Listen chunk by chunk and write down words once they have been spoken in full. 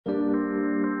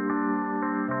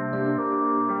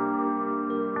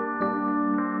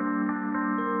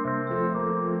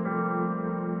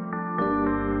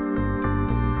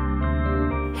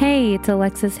Hey, it's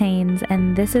Alexis Haynes,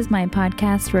 and this is my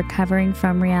podcast, Recovering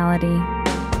from Reality.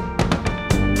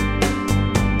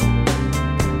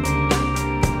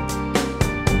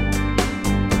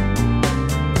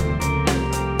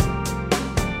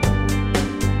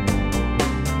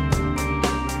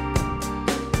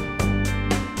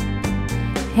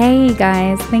 Hey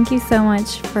guys, thank you so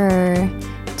much for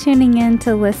tuning in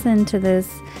to listen to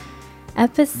this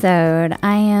episode.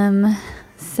 I am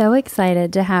so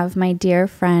excited to have my dear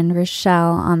friend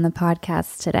Rochelle on the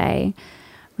podcast today.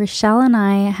 Rochelle and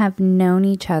I have known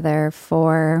each other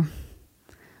for,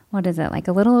 like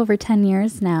a little over 10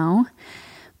 years now,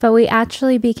 but we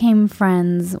actually became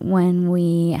friends when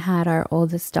we had our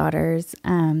oldest daughters,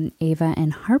 Ava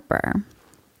and Harper.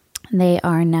 They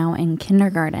are now in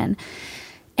kindergarten.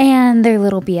 And they're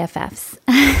little BFFs.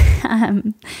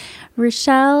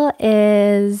 Rochelle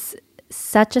is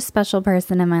such a special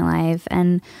person in my life,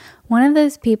 and one of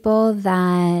those people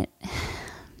that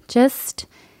just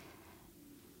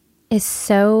is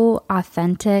so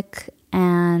authentic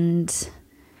and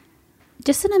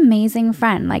just an amazing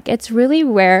friend. Like, it's really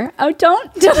rare. Oh,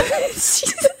 don't.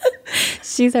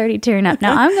 She's already tearing up.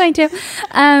 No, I'm going to.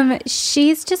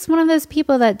 She's just one of those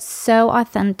people that's so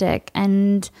authentic,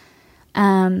 and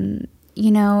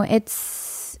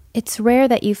it's rare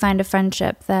that you find a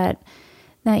friendship that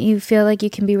you feel like you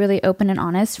can be really open and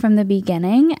honest from the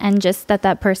beginning, and just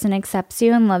that person accepts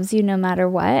you and loves you no matter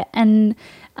what. And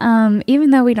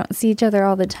even though we don't see each other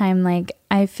all the time, like,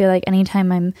 I feel like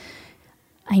anytime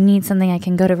I need something, I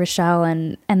can go to Rochelle,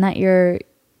 and that you're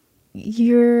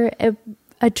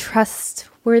a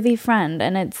trustworthy friend,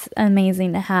 and it's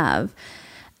amazing to have.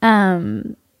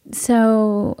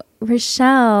 So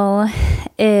Rochelle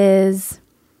is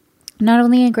not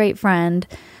only a great friend,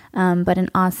 but an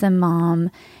awesome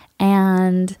mom,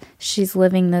 and she's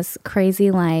living this crazy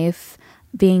life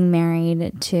being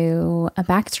married to a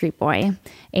Backstreet Boy,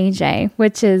 AJ,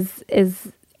 which is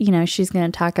she's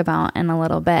going to talk about in a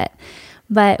little bit.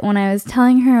 But when I was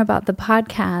telling her about the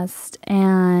podcast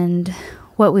and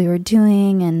what we were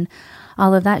doing and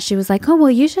all of that, she was like, oh, well,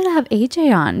 you should have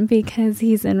AJ on because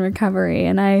he's in recovery.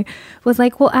 And I was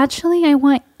like, well, actually, I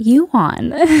want you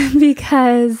on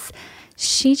because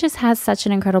she just has such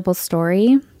an incredible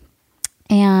story.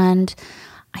 And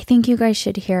I think you guys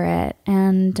should hear it.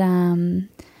 And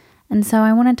so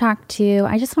I want to talk to you.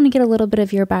 I just want to get a little bit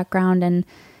of your background and,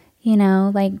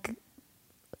 like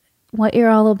what you're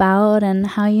all about and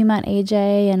how you met AJ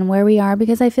and where we are,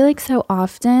 because I feel like so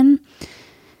often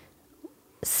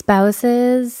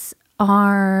spouses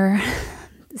are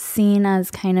seen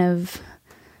as kind of,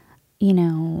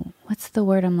 what's the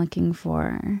word I'm looking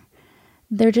for?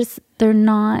 They're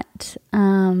not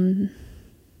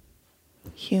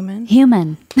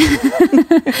human.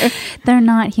 They're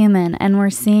not human. And we're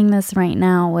seeing this right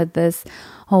now with this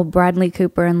whole Bradley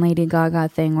Cooper and Lady Gaga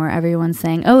thing where everyone's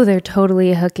saying, oh, they're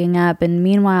totally hooking up. And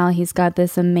meanwhile, he's got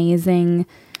this amazing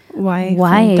wife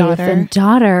and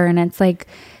daughter. And it's like,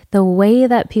 the way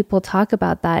that people talk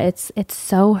about that, it's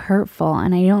so hurtful.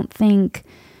 And I don't think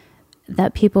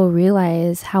that people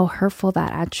realize how hurtful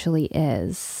that actually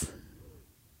is.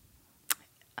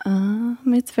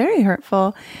 It's very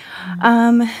hurtful.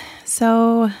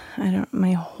 So I don't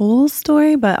my whole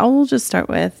story, but I'll just start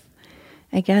with,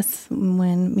 I guess,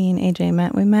 when me and AJ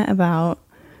met. We met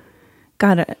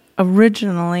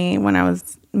originally when I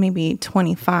was maybe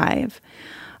 25.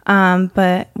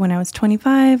 But when I was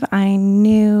 25, I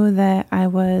knew that I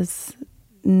was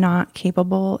not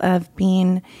capable of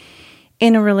being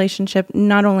in a relationship,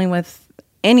 not only with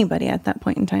anybody at that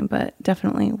point in time, but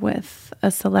definitely with a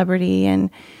celebrity,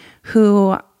 and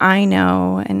who I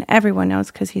know and everyone knows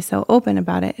because he's so open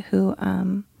about it, who,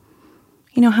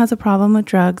 has a problem with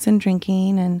drugs and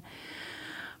drinking, and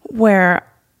where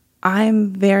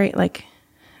I'm very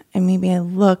and maybe I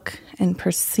look and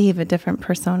perceive a different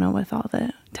persona with all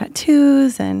the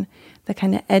tattoos and the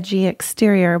kind of edgy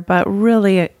exterior, but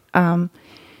really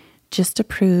just a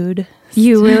prude.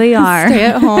 You really are. Stay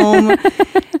at home,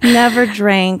 never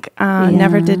drank,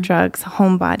 never did drugs,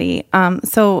 homebody.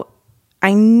 So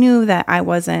I knew that I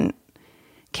wasn't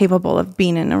capable of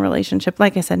being in a relationship,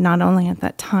 like I said, not only at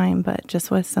that time, but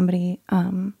just with somebody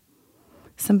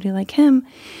like him.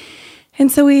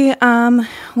 And so we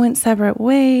went separate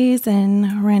ways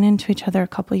and ran into each other a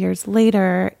couple years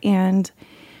later. And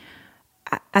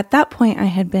at that point, I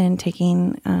had been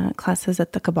taking classes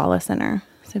at the Kabbalah Center.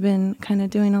 So I've been kind of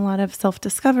doing a lot of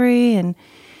self-discovery and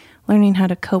learning how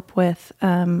to cope with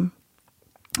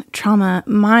trauma,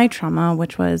 my trauma,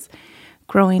 which was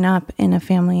growing up in a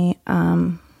family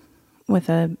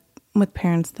with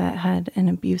parents that had an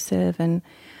abusive and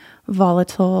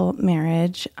volatile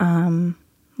marriage,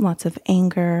 lots of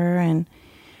anger, and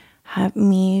have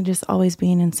me just always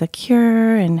being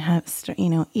insecure and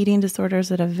eating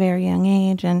disorders at a very young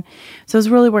age. And so I was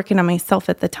really working on myself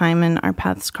at the time, and our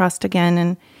paths crossed again.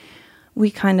 And we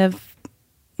started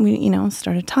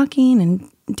talking and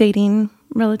dating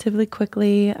relatively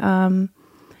quickly. And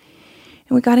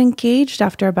we got engaged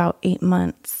after about 8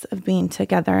 months of being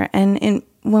together. And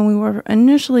when we were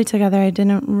initially together, I'd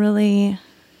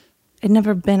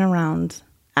never been around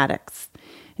addicts.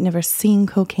 I'd never seen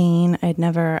cocaine. I'd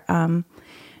never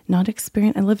not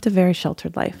experienced. I lived a very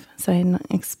sheltered life, so I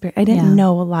didn't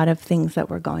know a lot of things that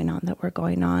were going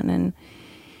on,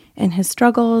 and his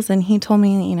struggles. And he told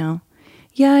me, I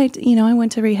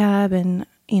went to rehab, and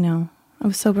I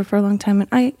was sober for a long time,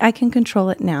 and I can control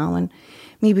it now. And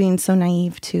me being so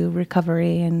naive to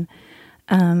recovery and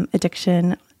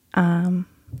addiction, I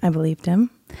believed him.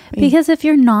 Because if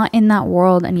you're not in that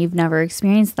world and you've never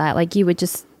experienced that, like you would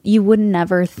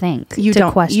never think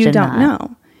to question that. You don't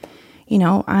know.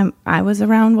 I was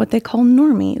around what they call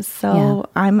normies. So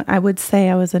I would say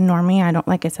I was a normie. I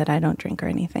don't drink or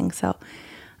anything. So,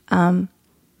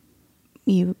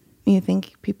 you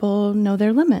think people know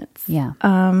their limits. Yeah.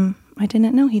 I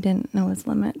didn't know he didn't know his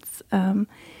limits.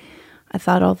 I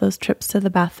thought all those trips to the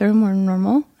bathroom were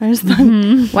normal. I just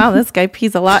thought, wow, this guy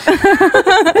pees a lot.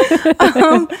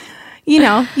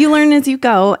 You learn as you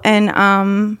go.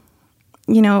 And,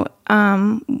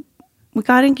 we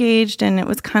got engaged, and it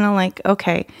was kind of like,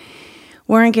 okay,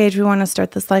 we're engaged. We want to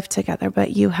start this life together,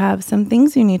 but you have some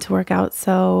things you need to work out.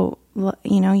 So,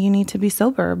 you need to be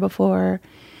sober before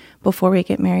we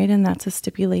get married. And that's a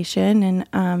stipulation.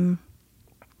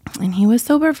 And he was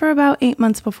sober for about 8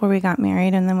 months before we got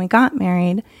married. And then we got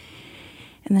married,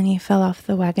 and then he fell off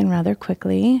the wagon rather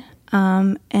quickly.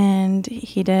 And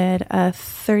he did a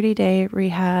 30-day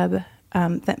rehab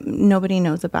that nobody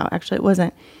knows about. Actually, it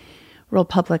wasn't real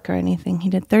public or anything. He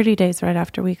did 30 days right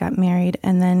after we got married.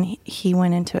 And then he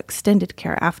went into extended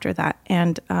care after that.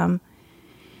 And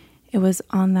it was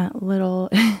on that little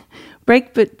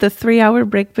break, but the 3-hour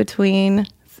break between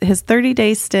his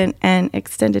 30-day stint and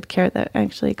extended care that I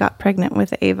actually got pregnant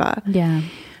with Ava. Yeah.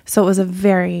 So it was a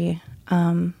very,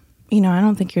 I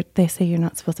don't think they say you're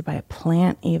not supposed to buy a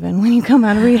plant even when you come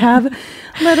out of rehab,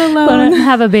 let alone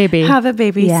have a baby.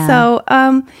 Yeah.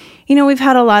 So, we've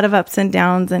had a lot of ups and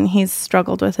downs, and he's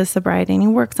struggled with his sobriety, and he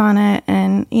works on it.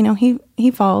 And,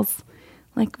 he falls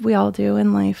like we all do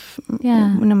in life,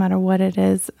 no matter what it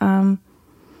is.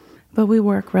 But we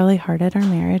work really hard at our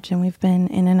marriage, and we've been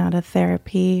in and out of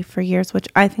therapy for years, which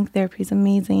I think therapy is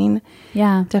amazing.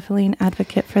 Yeah. Definitely an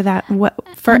advocate for that,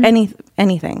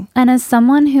 anything. And as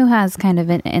someone who has kind of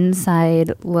an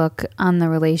inside look on the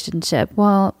relationship,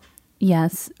 well,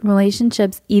 yes,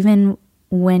 relationships, even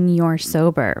when you're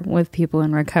sober with people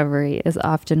in recovery, is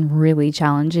often really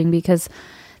challenging because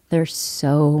there's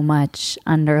so much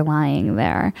underlying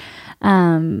there.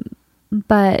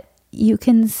 But you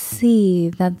can see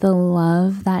that the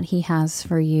love that he has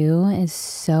for you is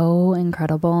so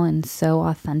incredible and so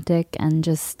authentic and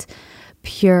just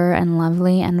pure and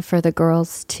lovely, and for the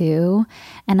girls too.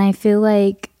 And I feel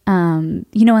like,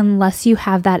 unless you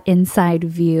have that inside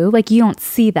view, like you don't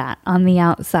see that on the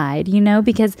outside,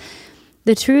 because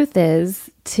the truth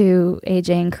is, to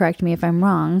AJ, and correct me if I'm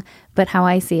wrong, but how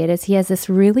I see it is he has this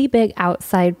really big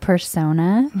outside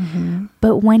persona,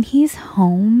 but when he's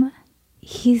home,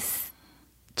 he's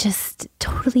just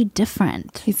totally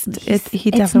different. He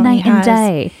definitely it's night has. And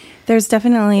day. There's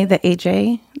definitely the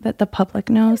AJ that the public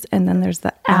knows, and then there's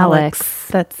the Alex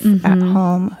that's at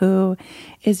home, who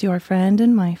is your friend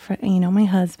and my friend, my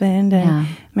husband and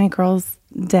my girl's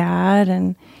dad.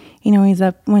 And, he's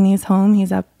up when he's home,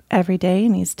 he's up every day,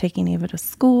 and he's taking Ava to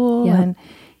school, and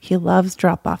he loves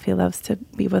drop off. He loves to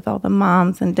be with all the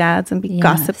moms and dads and be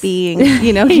gossipy,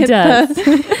 and he does.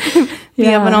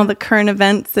 Having all the current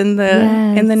events in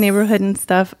the neighborhood and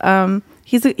stuff.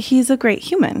 He's a great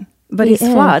human, but he's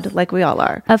flawed, like we all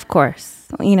are. Of course.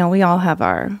 We all have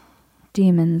our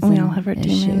demons. We all have our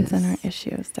demons and our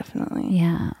issues, definitely.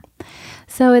 Yeah.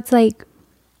 So it's like,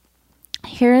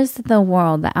 here's the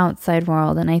world, the outside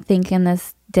world. And I think in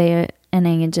this day and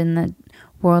age, in the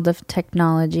world of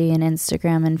technology and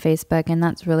Instagram and Facebook, and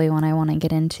that's really what I want to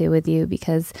get into with you,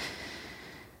 because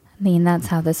that's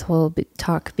how this whole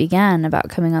talk began about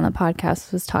coming on the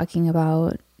podcast, was talking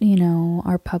about,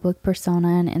 our public persona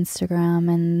and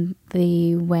Instagram and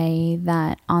the way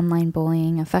that online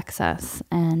bullying affects us,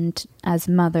 and as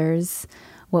mothers,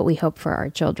 what we hope for our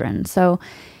children. So,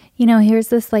 here's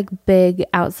this like big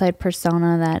outside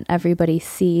persona that everybody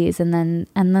sees, and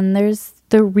then there's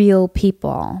the real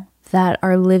people that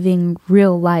are living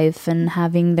real life and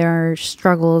having their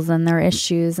struggles and their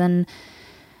issues, and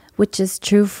which is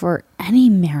true for any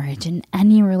marriage and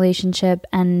any relationship,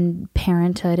 and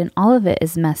parenthood, and all of it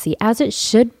is messy, as it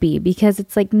should be, because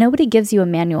it's like nobody gives you a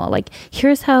manual. Like,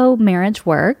 here's how marriage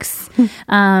works,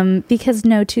 because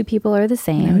no two people are the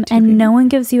same, and no one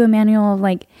gives you a manual of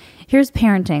like, here's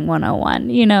parenting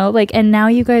 101, you know, like, and now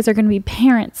you guys are going to be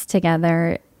parents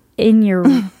together in your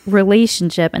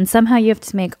relationship, and somehow you have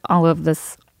to make all of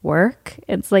this work.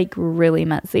 It's like really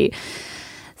messy.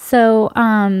 So,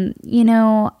 you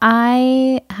know,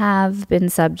 I have been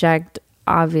subject,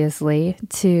 obviously,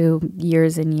 to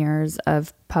years and years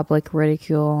of public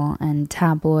ridicule and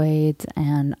tabloids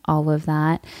and all of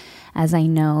that, as I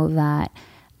know that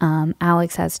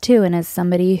Alex has too. And as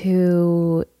somebody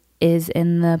who is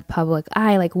in the public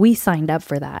eye, like, we signed up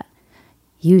for that.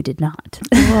 You did not.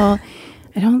 Well,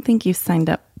 I don't think you signed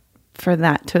up for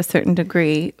that to a certain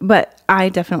degree, but I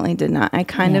definitely did not. I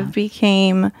kind of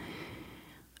became...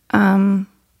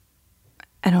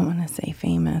 I don't want to say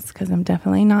famous because I'm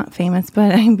definitely not famous,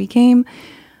 but I became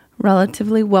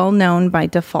relatively well known by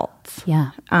default.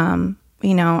 Yeah.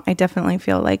 You know, I definitely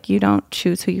feel like you don't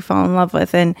choose who you fall in love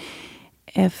with. And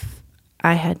if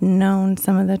I had known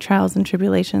some of the trials and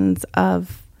tribulations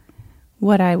of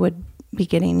what I would be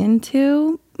getting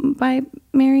into by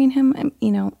marrying him,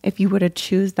 you know, if you were to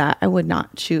choose that, I would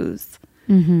not choose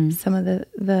some of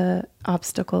the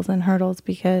obstacles and hurdles,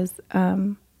 because,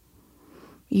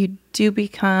 you do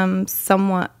become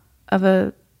somewhat of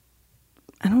a,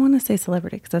 I don't want to say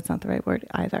celebrity because that's not the right word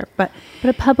either, but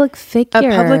a public figure.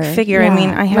 A public figure. Yeah. I mean,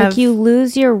 I have... Like, you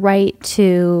lose your right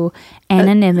to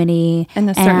anonymity and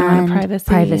a certain amount of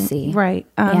privacy. Right.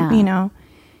 You know,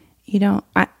 you don't,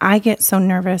 I get so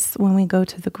nervous when we go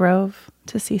to the Grove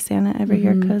to see Santa every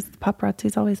year because the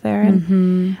paparazzi's always there.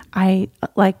 And I,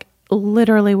 like,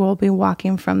 literally will be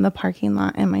walking from the parking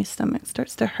lot and my stomach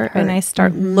starts to hurt. And I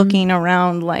start looking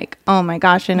around like, oh my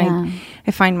gosh. And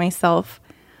I find myself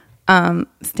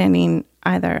standing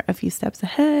either a few steps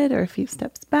ahead or a few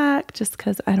steps back, just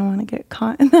because I don't want to get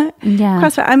caught in that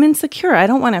crossfire. I'm insecure. I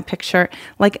don't want a picture,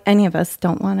 like any of us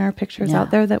don't want our pictures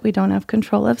out there that we don't have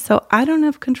control of. So I don't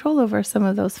have control over some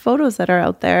of those photos that are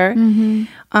out there.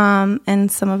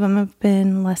 And some of them have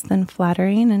been less than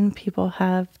flattering, and people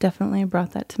have definitely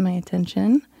brought that to my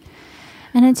attention.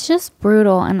 And it's just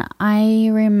brutal. And I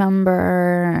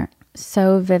remember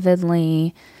so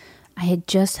vividly, I had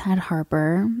just had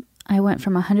Harper. I went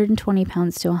from 120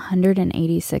 pounds to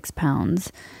 186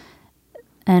 pounds.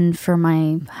 And for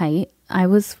my height, I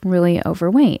was really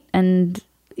overweight. And,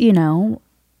 you know,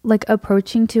 like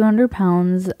approaching 200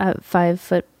 pounds at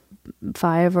 5'5"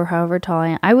 or however tall I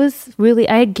am. I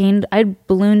had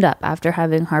ballooned up after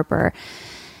having Harper.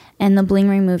 And the Bling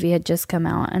Ring movie had just come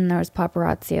out, and there was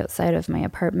paparazzi outside of my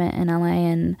apartment in LA,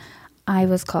 and I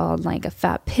was called like a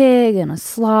fat pig and a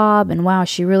slob, and wow,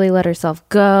 she really let herself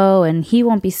go, and he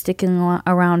won't be sticking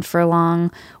around for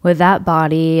long with that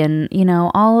body, and you know,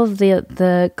 all of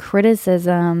the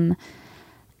criticism.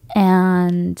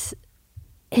 And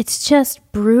it's just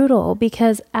brutal,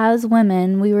 because as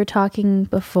women, we were talking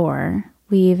before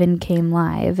we even came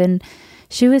live, and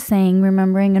she was saying,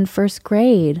 remembering in first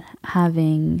grade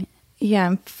having... Yeah,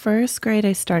 in first grade,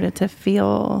 I started to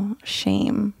feel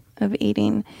shame of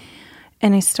eating.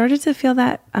 And I started to feel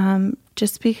that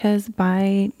just because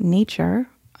by nature,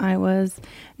 I was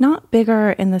not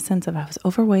bigger in the sense of I was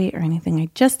overweight or anything. I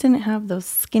just didn't have those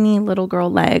skinny little girl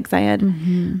legs. I had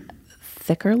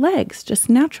thicker legs just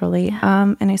naturally.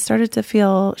 Yeah. And I started to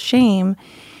feel shame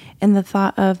in the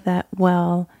thought of that,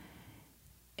 well,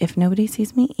 if nobody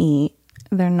sees me eat,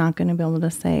 they're not going to be able to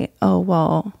say, oh,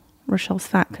 well, Rochelle's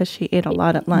fat because she ate a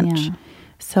lot at lunch. Yeah.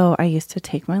 So I used to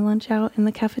take my lunch out in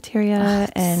the cafeteria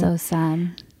and so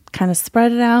sad. Kind of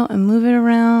spread it out and move it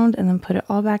around and then put it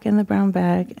all back in the brown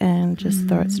bag and just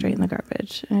throw it straight in the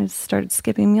garbage. And I started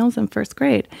skipping meals in first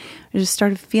grade. I just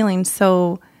started feeling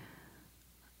so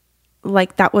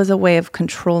like that was a way of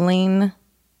controlling.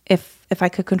 If I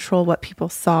could control what people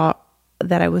saw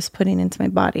that I was putting into my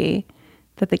body,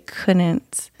 that they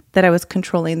couldn't, that I was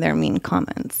controlling their mean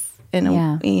comments.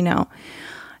 And, you know,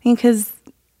 because,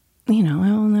 you know,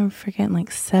 I will never forget in like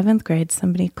 7th grade,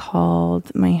 somebody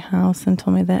called my house and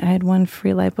told me that I had one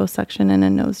free liposuction and a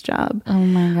nose job. Oh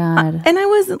my God. And I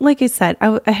was, like I said,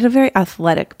 I had a very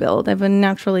athletic build. I have a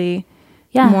naturally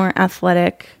more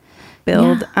athletic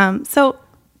build. Yeah. So,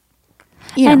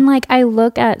 you know. And like I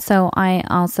look at, so I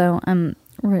also am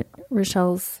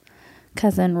Rochelle's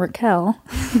cousin Raquel.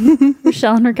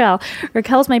 Rochelle and Raquel.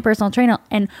 Raquel's my personal trainer,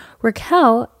 and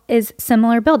Raquel is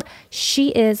similar build. She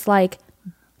is like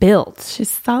built. She's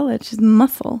solid. She's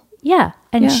muscle. Yeah.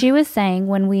 And Yeah. she was saying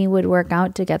when we would work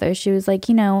out together, she was like,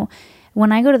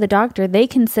 when I go to the doctor, they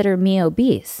consider me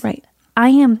obese. Right. I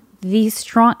am the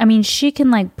strong. I mean, she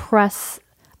can like press.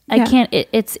 I Yeah. can't.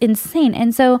 It's insane.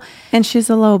 And so And she's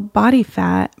a low body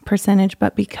fat percentage,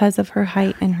 but because of her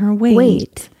height and her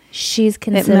weight, she's it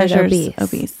considered measures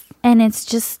obese. And it's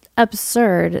just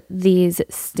absurd, these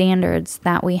standards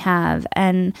that we have.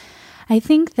 And I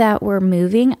think that we're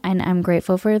moving, and I'm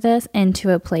grateful for this, into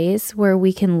a place where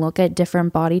we can look at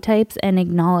different body types and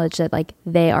acknowledge that like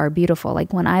they are beautiful.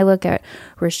 Like when I look at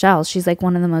Rochelle, she's like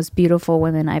one of the most beautiful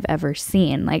women I've ever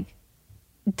seen. Like,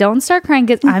 don't start crying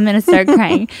because I'm going to start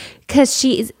crying, because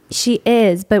she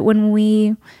is. But when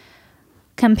we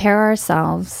compare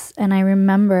ourselves, and I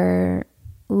remember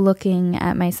looking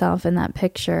at myself in that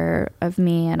picture of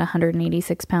me at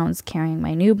 186 pounds carrying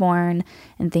my newborn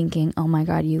and thinking, oh my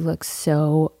God, you look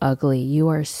so ugly. You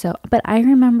are so, but I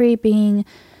remember being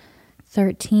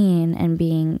 13 and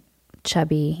being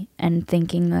chubby and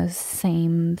thinking the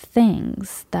same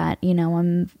things, that,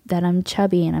 I'm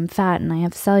chubby and I'm fat and I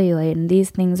have cellulite, and these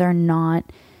things are not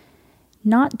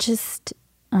just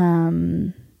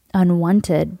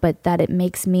unwanted, but that it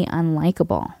makes me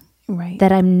unlikable. right.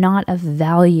 That I'm not of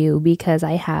value because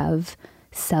I have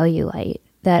cellulite,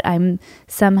 that I'm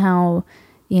somehow,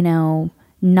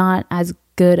 not as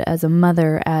good as a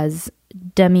mother as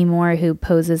Demi Moore, who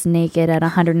poses naked at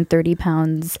 130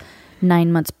 pounds,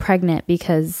 9 months pregnant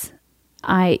because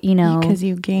because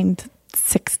you gained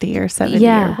 60 or 70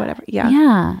 or whatever. Yeah.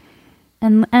 Yeah.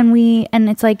 And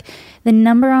it's like the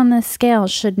number on the scale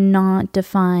should not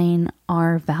define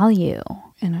our value.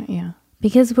 And yeah.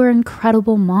 Because we're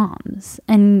incredible moms,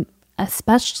 and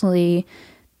especially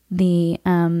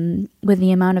with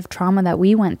the amount of trauma that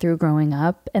we went through growing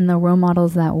up and the role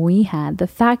models that we had, the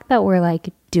fact that we're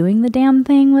like doing the damn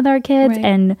thing with our kids, Right.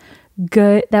 and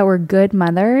that we're good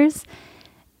mothers,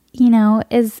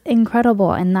 is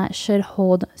incredible. And that should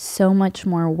hold so much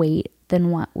more weight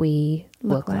than what we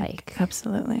look like.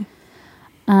 Absolutely.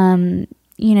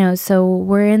 So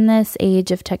we're in this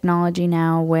age of technology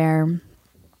now where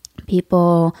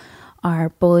people are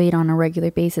bullied on a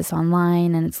regular basis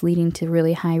online, and it's leading to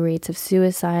really high rates of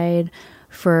suicide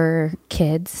for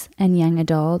kids and young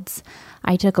adults.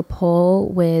 I took a poll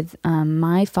with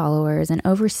my followers, and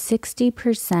over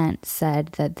 60% said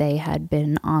that they had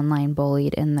been online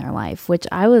bullied in their life, which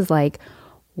I was like,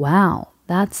 wow,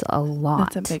 that's a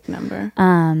lot. That's a big number.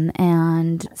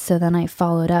 And so then I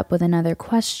followed up with another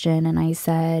question, and I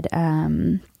said,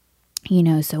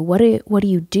 so what do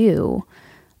you do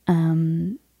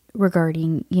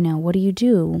regarding, what do you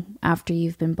do after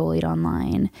you've been bullied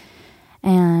online?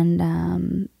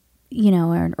 And,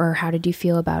 or how did you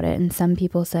feel about it? And some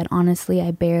people said, honestly,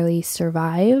 I barely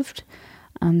survived.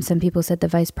 Some people said the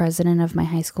vice president of my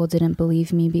high school didn't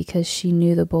believe me because she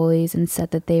knew the bullies and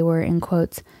said that they were, in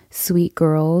quotes, sweet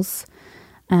girls.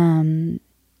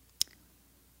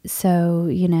 So,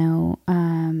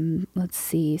 let's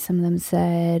see. Some of them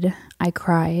said, I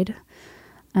cried.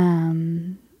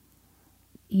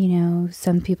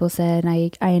 Some people said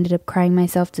I ended up crying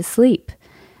myself to sleep,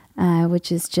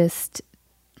 which is just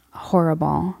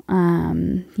horrible.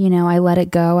 I let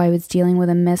it go. I was dealing with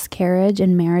a miscarriage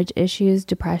and marriage issues,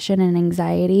 depression and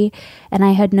anxiety, and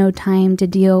I had no time to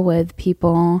deal with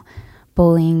people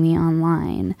bullying me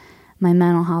online. My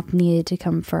mental health needed to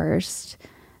come first.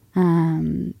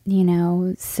 So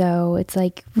it's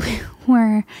like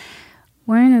we're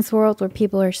in this world where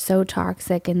people are so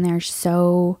toxic and they're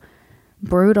so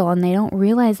brutal, and they don't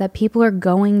realize that people are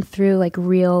going through like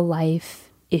real life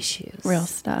issues, Real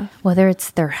stuff. whether it's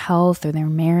their health or their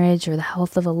marriage or the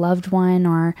health of a loved one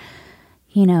or,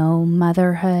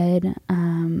 motherhood.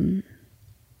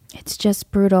 It's just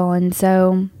brutal. And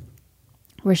so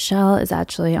Rochelle is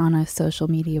actually on a social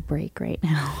media break right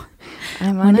now.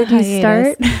 When did you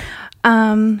start?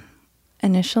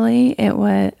 Initially,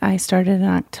 I started in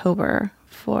October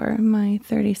for my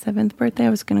 37th birthday. I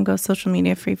was going to go social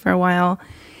media free for a while.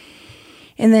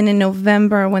 And then in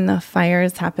November, when the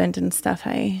fires happened and stuff,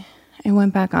 I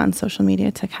went back on social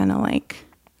media to kind of like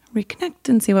reconnect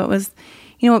and see what was,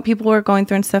 what people were going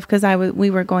through and stuff. Because we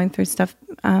were going through stuff,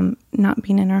 not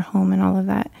being in our home and all of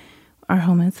that. Our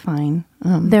home is fine.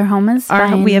 Their home is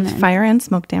fine. We have fire and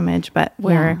smoke damage, but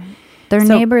their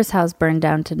neighbor's house burned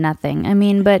down to nothing. I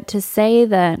mean, but to say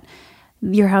that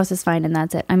your house is fine and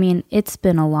that's it. I mean, it's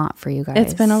been a lot for you guys.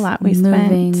 It's been a lot. We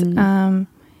spent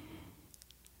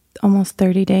almost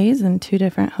 30 days in 2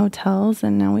 different hotels,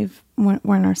 and now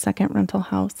we're in our second rental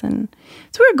house, and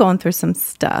so we were going through some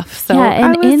stuff. So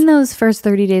yeah, and in those first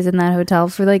 30 days in that hotel,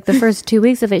 for like the first 2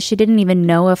 weeks of it, she didn't even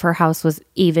know if her house was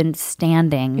even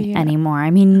standing anymore. I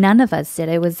mean, none of us did.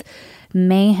 It was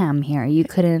mayhem here. You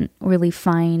couldn't really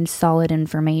find solid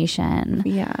information.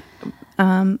 Yeah.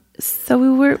 So we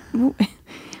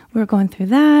were going through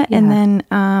that, and then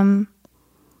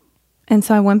and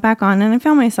so I went back on, and I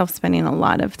found myself spending a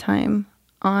lot of time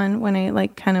on when I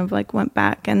went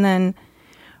back. And then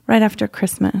right after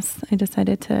Christmas, I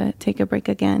decided to take a break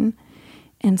again.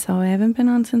 And so I haven't been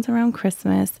on since around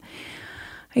Christmas.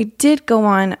 I did go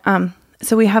on.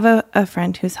 So we have a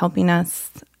friend who's helping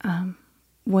us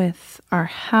with our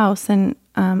house, and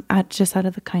just out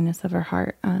of the kindness of her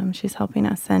heart, she's helping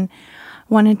us, and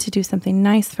wanted to do something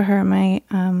nice for her.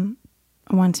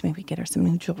 I wanted to maybe get her some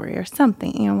new jewelry or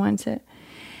something,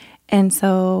 and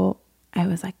so I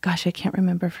was like, gosh, I can't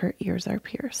remember if her ears are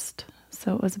pierced.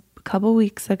 So it was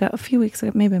a few weeks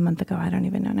ago, maybe a month ago. I don't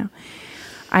even know now.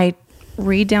 I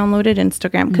re-downloaded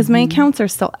Instagram because my accounts are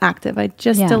still active. I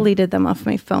just deleted them off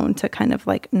my phone to kind of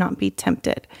like not be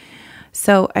tempted.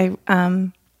 So I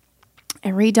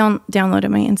re-downloaded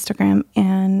my Instagram,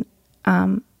 and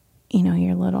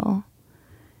your little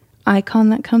icon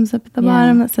that comes up at the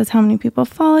bottom that says how many people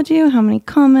followed you, how many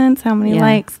comments, how many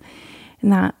likes,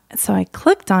 and that. So I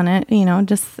clicked on it,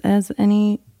 just as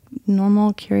any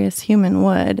normal curious human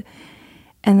would,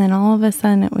 and then all of a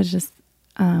sudden it was just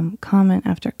comment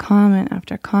after comment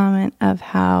after comment of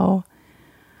how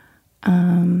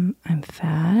I'm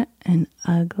fat and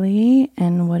ugly,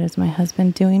 and what is my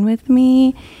husband doing with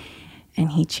me,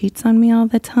 and he cheats on me all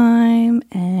the time,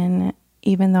 and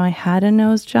even though I had a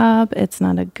nose job, it's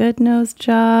not a good nose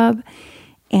job,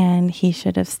 and he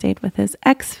should have stayed with his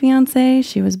ex-fiance.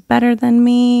 She was better than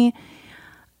me.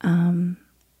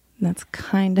 That's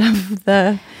kind of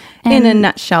in a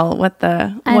nutshell,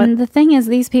 the thing is,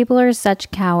 these people are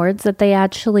such cowards that they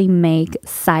actually make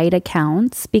side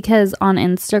accounts, because on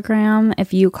Instagram,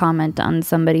 if you comment on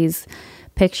somebody's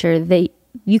picture,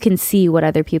 you can see what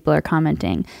other people are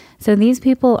commenting. So these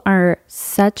people are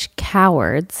such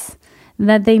cowards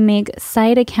that they make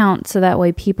side accounts so that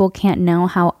way people can't know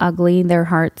how ugly their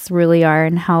hearts really are,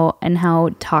 and how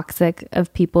toxic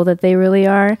of people that they really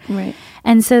are. Right.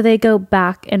 And so they go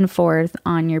back and forth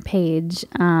on your page,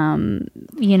 and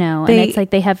it's like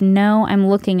they have I'm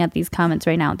looking at these comments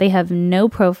right now. They have no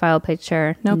profile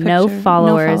picture, no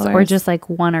followers, or just like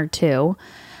one or two.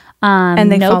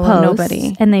 And they follow posts,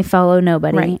 nobody. And they follow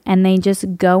nobody. Right. And they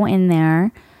just go in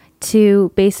there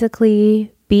to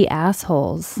basically be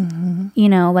assholes,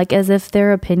 like as if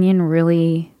their opinion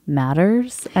really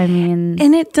matters. I mean,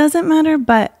 and it doesn't matter,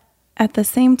 but at the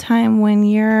same time, when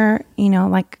you're,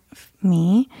 like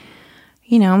me,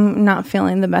 I'm not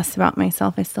feeling the best about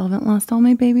myself. I still haven't lost all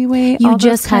my baby weight. You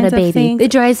just had a baby.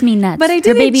 It drives me nuts. But I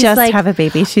didn't just have a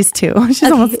baby. She's 2. She's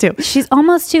almost 2. She's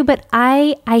almost 2, but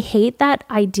I hate that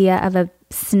idea of a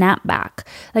snapback.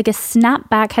 Like a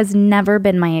snapback has never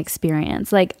been my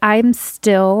experience. Like I'm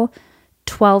still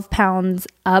 12 pounds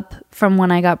up from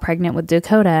when I got pregnant with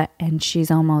Dakota, and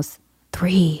she's almost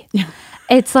 3. Yeah.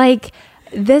 It's like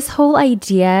this whole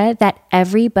idea that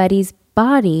everybody's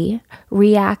body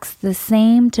reacts the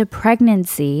same to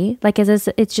pregnancy, like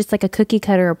it's just like a cookie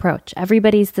cutter approach.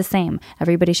 Everybody's the same.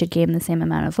 Everybody should gain the same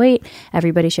amount of weight.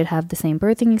 Everybody should have the same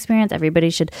birthing experience. Everybody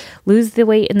should lose the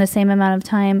weight in the same amount of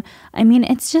time. I mean,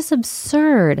 it's just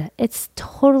absurd. It's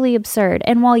totally absurd.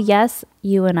 And while yes,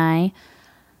 you and I,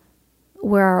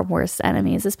 we're our worst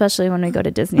enemies, especially when we go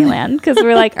to Disneyland, because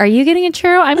we're like, are you getting a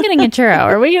churro? I'm getting a churro.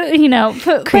 Are we,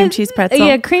 cream cheese pretzel?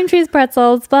 Yeah, cream cheese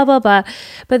pretzels, blah, blah, blah.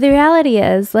 But the reality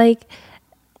is, like,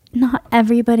 not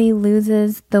everybody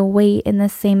loses the weight in the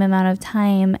same amount of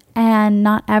time, and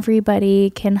not everybody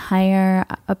can hire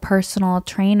a personal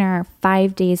trainer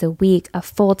 5 days a week, a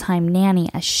full-time nanny,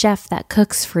 a chef that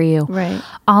cooks for you. Right.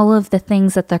 All of the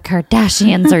things that the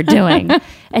Kardashians are doing.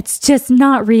 It's just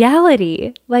not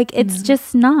reality. Like, it's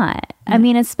just not. I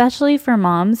mean, especially for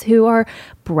moms who are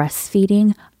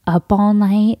breastfeeding up all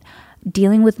night,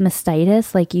 dealing with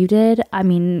mastitis like you did, I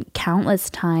mean, countless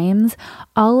times.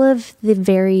 All of the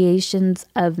variations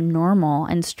of normal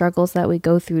and struggles that we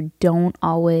go through don't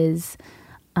always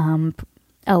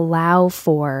allow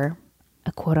for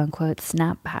a quote unquote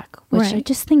snapback, which I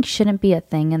just think shouldn't be a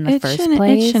thing in the first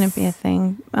place. It shouldn't be a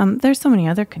thing. There's so many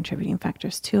other contributing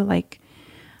factors too, like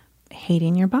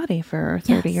hating your body for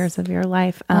 30 years of your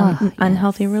life,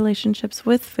 unhealthy relationships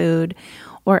with food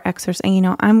or exercise.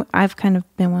 And, I've kind of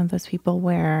been one of those people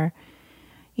where,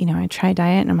 I try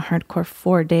diet and I'm hardcore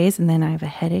 4 days and then I have a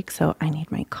headache. So I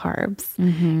need my carbs.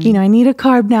 I need a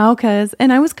carb now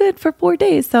and I was good for 4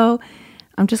 days. So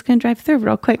I'm just going to drive through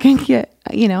real quick and get,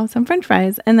 some French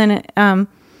fries. And then I'm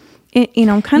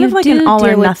kind of like an all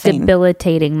or nothing. With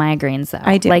debilitating migraines though.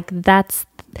 I do.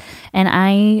 And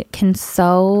I can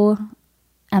so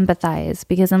empathize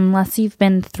because unless you've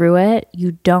been through it,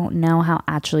 you don't know how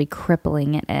actually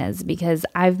crippling it is, because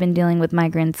I've been dealing with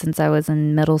migraines since I was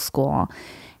in middle school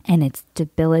and it's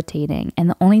debilitating. And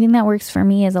the only thing that works for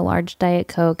me is a large Diet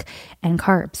Coke and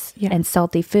carbs and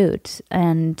salty food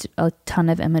and a ton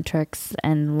of Imatrix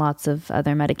and lots of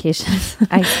other medications.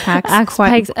 Ice packs,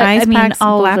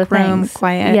 all Black of the Room, things.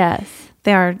 Quiet. Yes.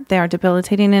 They are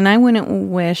debilitating. And I wouldn't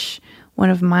wish one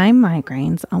of my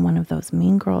migraines on one of those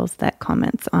mean girls that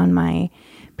comments on my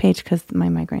page, because my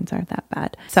migraines are that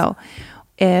bad. So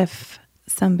if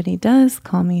somebody does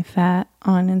call me fat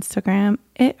on Instagram,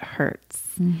 it hurts.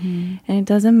 And it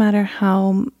doesn't matter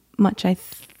how much I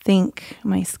think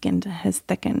my skin has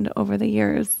thickened over the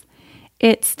years.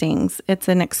 It stings. It's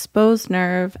an exposed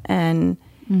nerve and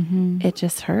it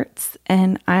just hurts.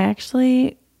 And I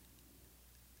actually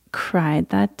cried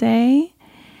that day.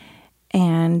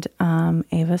 And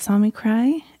Ava saw me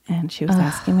cry and she was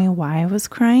asking me why I was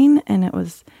crying. And it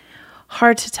was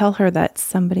hard to tell her that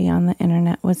somebody on the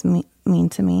internet was mean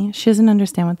to me. She doesn't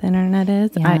understand what the internet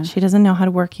is. Yeah. She doesn't know how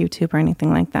to work YouTube or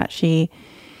anything like that. She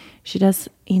does,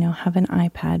 have an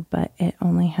iPad, but it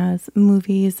only has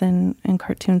movies and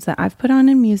cartoons that I've put on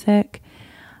and music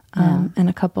and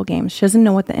a couple games. She doesn't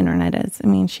know what the internet is. I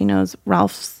mean, she knows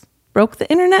Ralph's broke the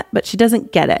internet, but she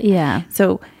doesn't get it. Yeah.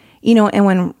 So, and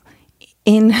when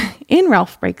in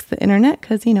Ralph Breaks the Internet,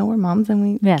 because we're moms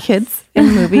and we kids in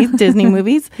movies, Disney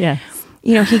movies. Yes.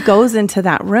 He goes into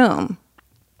that room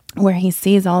where he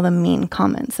sees all the mean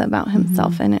comments about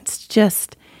himself, and it's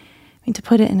just, to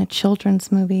put it in a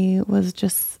children's movie was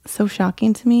just so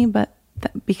shocking to me. But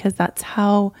because that's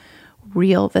how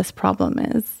real this problem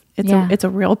is. It's a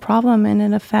real problem, and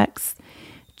it affects.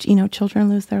 Children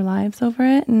lose their lives over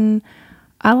it, and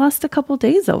I lost a couple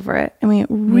days over it. I mean, it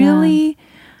really. Yeah.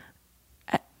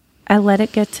 I let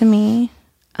it get to me,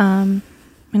 and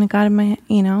it got in my,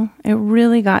 it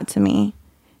really got to me,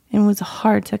 and it was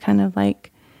hard to kind of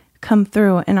come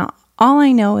through. And all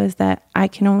I know is that I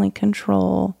can only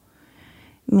control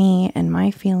me and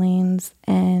my feelings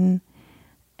and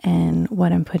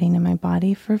what I'm putting in my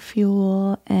body for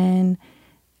fuel and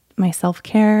my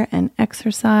self-care and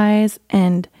exercise.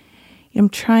 And I'm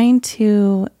trying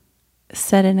to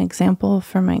set an example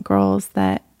for my girls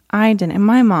that I didn't. And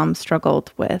my mom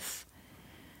struggled with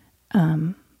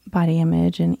body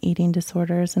image and eating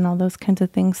disorders and all those kinds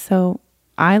of things. So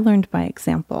I learned by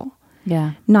example.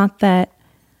 Yeah. Not that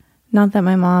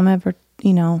my mom ever,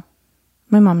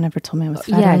 my mom never told me I was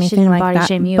fat or anything like body that.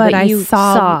 Shame you, but I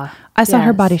saw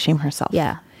her body shame herself.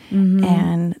 Yeah.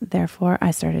 And therefore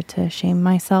I started to shame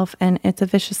myself, and it's a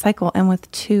vicious cycle. And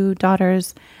with 2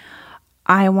 daughters,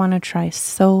 I want to try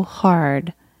so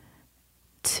hard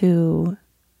to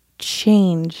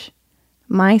change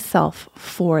myself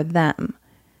for them.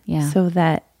 Yeah. So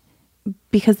that,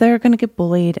 because they're going to get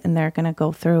bullied and they're going to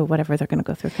go through whatever they're going to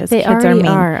go through, because they kids already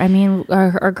are mean. I mean,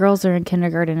 our girls are in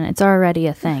kindergarten and it's already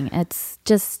a thing. It's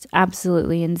just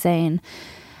absolutely insane.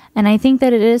 And I think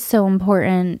that it is so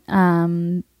important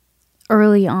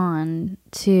early on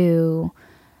to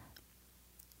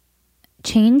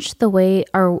change the way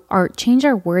change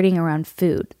our wording around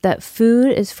food. That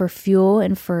food is for fuel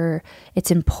and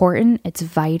it's important, it's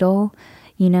vital.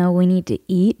 We need to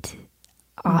eat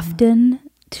often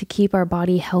to keep our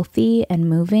body healthy and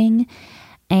moving.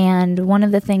 And one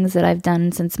of the things that I've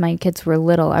done since my kids were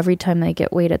little, every time they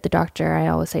get weighed at the doctor, I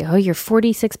always say, "Oh, you're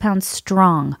 46 pounds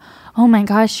strong. Oh my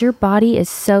gosh, your body is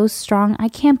so strong. I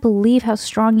can't believe how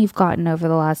strong you've gotten over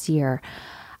the last year."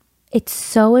 It's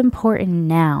so important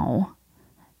now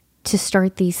to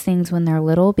start these things when they're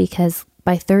little, because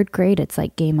by 3rd grade, it's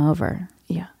like game over.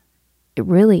 Yeah. It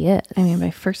really is. I mean, by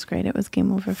 1st grade, it was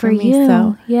game over for you. me.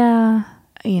 So, yeah.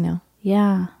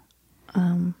 Yeah.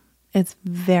 It's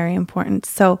very important.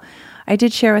 So I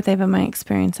did share with Ava my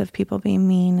experience of people being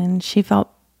mean, and she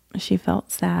felt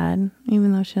sad,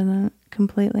 even though she doesn't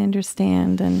completely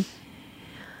understand. And,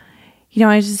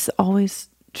 I just always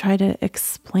try to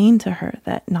explain to her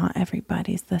that not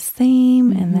everybody's the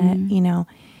same, and that,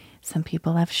 some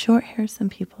people have short hair, some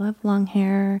people have long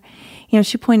hair.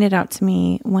 She pointed out to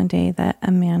me one day that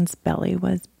a man's belly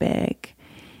was big.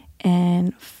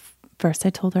 And first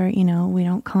I told her, we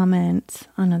don't comment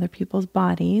on other people's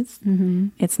bodies.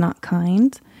 It's not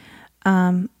kind.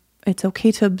 It's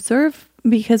okay to observe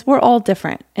because we're all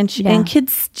different, and Yeah. and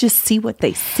kids just see what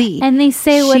they see, And they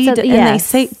say what's up. and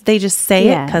Yes. they just say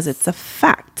it Yes. because it's a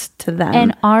fact to them.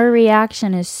 And our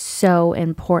reaction is so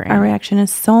important. Our reaction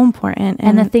is so important,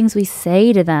 And the things we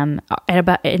say to them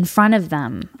about in front of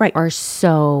them Right. are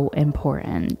so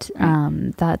important.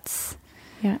 That's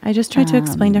yeah. I just tried to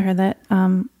explain to her that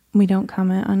we don't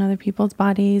comment on other people's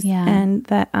bodies, Yeah. and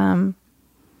that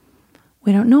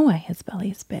we don't know why his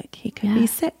belly is big. He could Yeah. be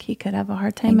sick. He could have a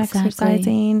hard time Exactly.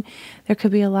 exercising. There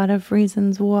could be a lot of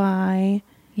reasons why,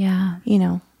 yeah. you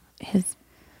know,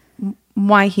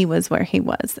 why he was where he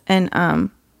was. And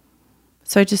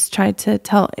so I just tried to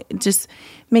just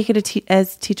make it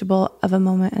as teachable of a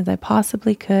moment as I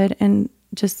possibly could, and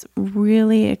just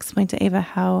really explain to Ava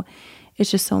how it's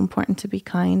just so important to be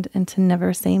kind and to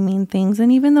never say mean things.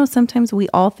 And even though sometimes we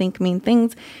all think mean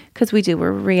things, because we do,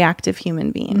 we're reactive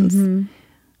human beings,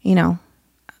 you know.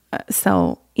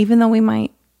 So even though we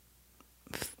might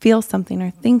feel something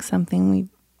or think something, we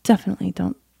definitely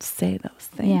don't say those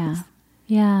things.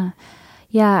 Yeah.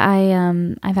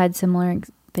 I've had similar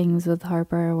things with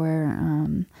Harper where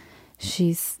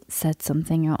she's said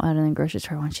something out loud in the grocery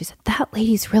store once. She said, "That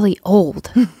lady's really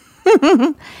old."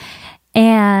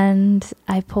 And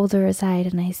I pulled her aside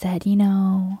and I said, "You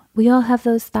know, we all have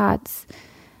those thoughts.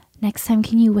 Next time,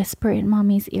 can you whisper in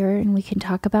mommy's ear and we can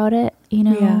talk about it?" You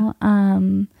know?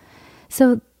 Yeah.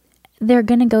 So they're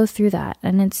going to go through that,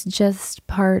 and it's just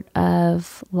part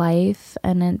of life,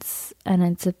 and it's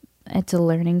a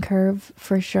learning curve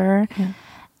for sure. Yeah.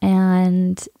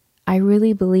 And I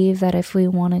really believe that if we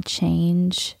want to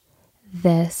change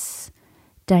this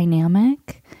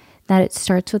dynamic, that it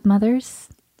starts with mothers.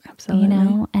 Absolutely. You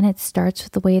know, and it starts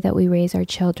with the way that we raise our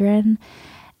children,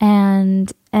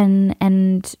 and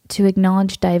to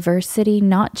acknowledge diversity,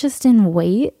 not just in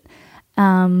weight,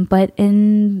 but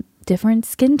in different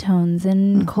skin tones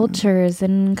and cultures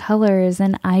and colors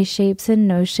and eye shapes and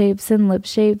nose shapes and lip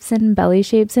shapes and belly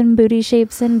shapes and booty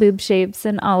shapes and boob shapes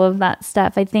and all of that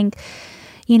stuff. I think,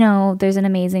 you know, there's an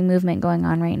amazing movement going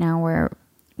on right now where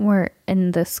we're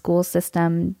in the school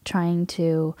system trying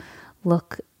to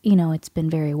look, you know, it's been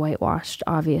very whitewashed,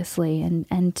 obviously,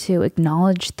 and to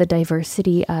acknowledge the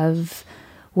diversity of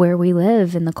where we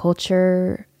live in the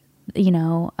culture, you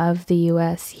know, of the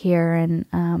U.S. here.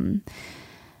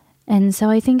 And so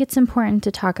I think it's important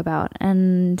to talk about.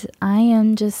 And I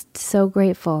am just so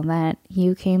grateful that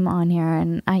you came on here.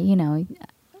 And you know,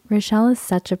 Rochelle is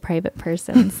such a private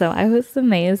person. So I was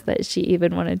amazed that she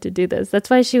even wanted to do this. That's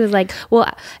why she was like,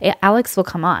 "Well, Alex will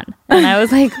come on." And I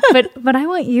was like, but I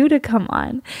want you to come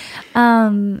on.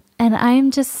 And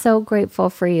I'm just so grateful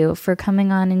for you for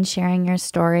coming on and sharing your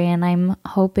story. And I'm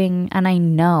hoping, and I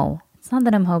know, it's not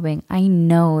that I'm hoping, I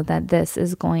know that this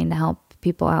is going to help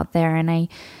people out there. And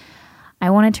I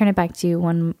want to turn it back to you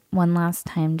one last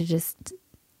time to just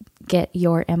get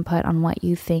your input on what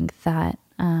you think that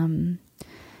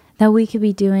that we could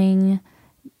be doing,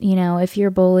 you know, if you're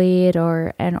bullied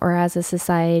or as a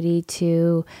society,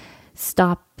 to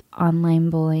stop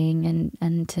online bullying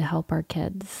and to help our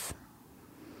kids.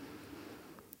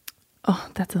 Oh,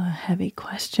 that's a heavy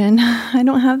question. I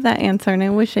don't have that answer, and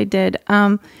I wish I did.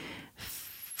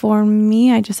 For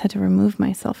me, I just had to remove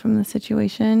myself from the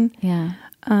situation. Yeah.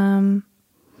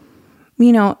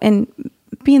 You know, and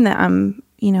being that I'm,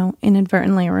 you know,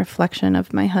 inadvertently a reflection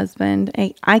of my husband,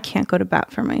 I can't go to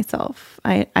bat for myself.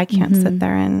 I can't sit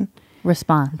there and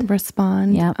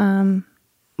respond. Yeah.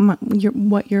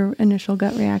 What your initial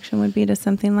gut reaction would be to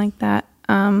something like that.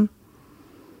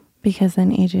 Because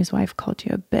then AJ's wife called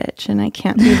you a bitch, and I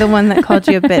can't be the one that called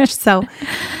you a bitch. So,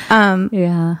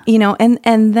 Yeah. you know,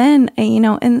 and then, you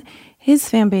know, and his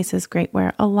fan base is great,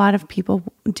 where a lot of people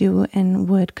do and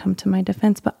would come to my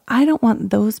defense, but I don't want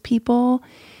those people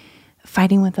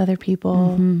fighting with other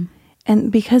people.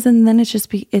 And then it's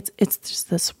just it's just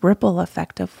this ripple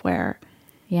effect of where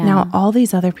now all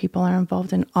these other people are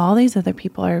involved, and all these other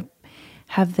people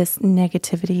have this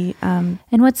negativity.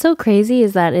 And what's so crazy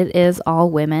is that it is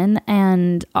all women,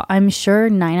 and I'm sure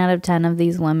 9 out of 10 of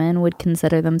these women would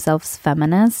consider themselves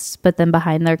feminists, but then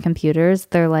behind their computers,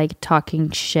 they're like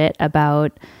talking shit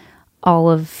about all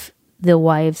of the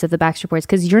wives of the Backstreet Boys,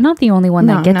 because you're not the only one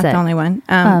that gets it. No, not the only one.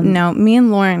 No, me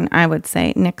and Lauren, I would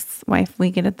say, Nick's wife, we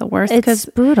get it the worst. It's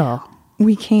brutal.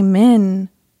 We came in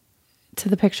to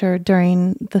the picture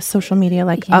during the social media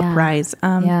uprise.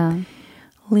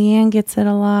 Leanne gets it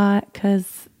a lot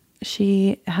because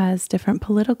she has different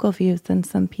political views than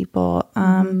some people.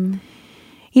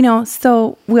 You know,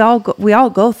 so we all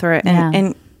go through it,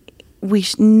 and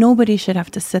nobody should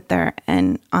have to sit there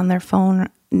and on their phone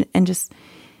and just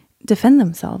defend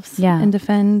themselves and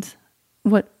defend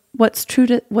what what's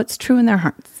true in their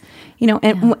hearts,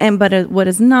 but what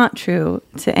is not true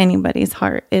to anybody's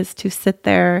heart is to sit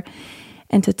there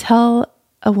and to tell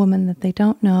a woman that they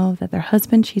don't know that their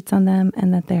husband cheats on them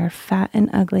and that they are fat and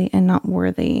ugly and not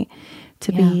worthy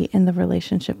to be in the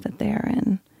relationship that they are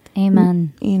in.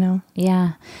 Amen.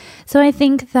 Yeah. So I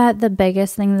think that the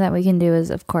biggest thing that we can do is,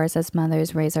 of course, as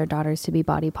mothers, raise our daughters to be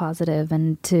body positive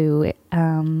and to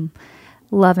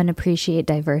love and appreciate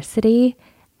diversity,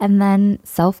 and then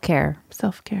self-care.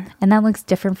 And that looks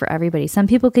different for everybody. Some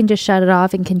people can just shut it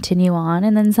off and continue on,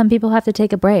 and then some people have to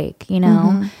take a break,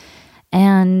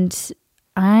 And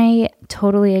I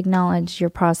totally acknowledge your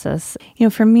process.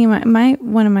 For me, my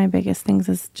one of my biggest things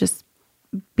is just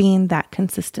being that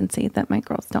consistency that my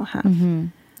girls don't have. Mm-hmm.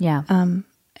 Yeah.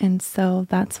 And so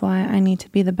that's why I need to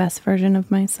be the best version of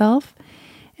myself.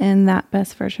 And that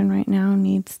best version right now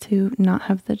needs to not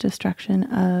have the distraction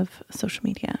of social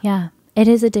media. Yeah. It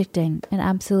is addicting. It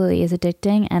absolutely is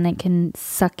addicting, and it can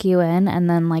suck you in, and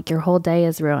then like your whole day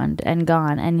is ruined and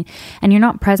gone, and you're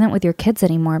not present with your kids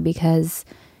anymore because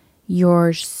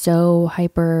you're so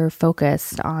hyper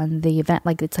focused on the event.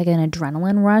 Like it's like an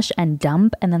adrenaline rush and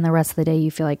dump. And then the rest of the day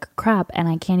you feel like crap. And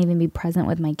I can't even be present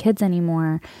with my kids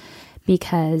anymore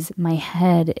because my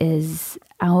head is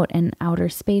out in outer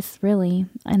space, really,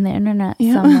 in the internet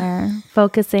somewhere,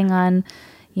 focusing on,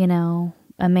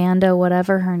 Amanda,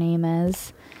 whatever her name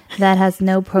is, that has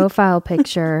no profile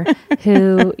picture,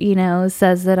 who,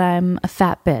 says that I'm a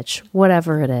fat bitch,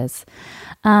 whatever it is.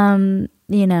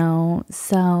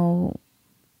 So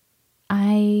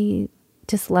I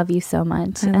just love you so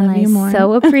much. I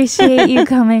so appreciate you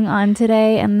coming on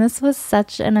today. And this was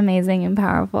such an amazing and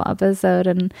powerful episode.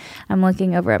 And I'm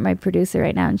looking over at my producer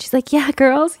right now, and she's like, yeah,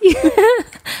 girls,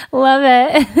 love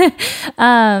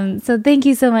it. So thank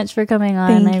you so much for coming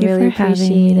on. I really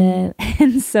appreciate it.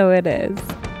 And so it is.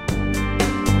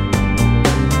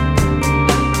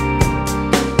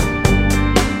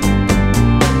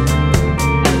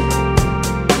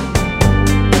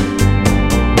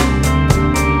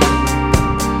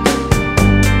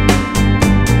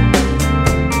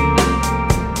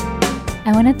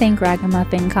 I want to thank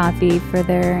Ragamuffin Coffee for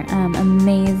their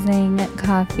amazing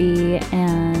coffee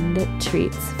and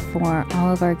treats for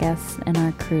all of our guests and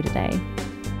our crew today.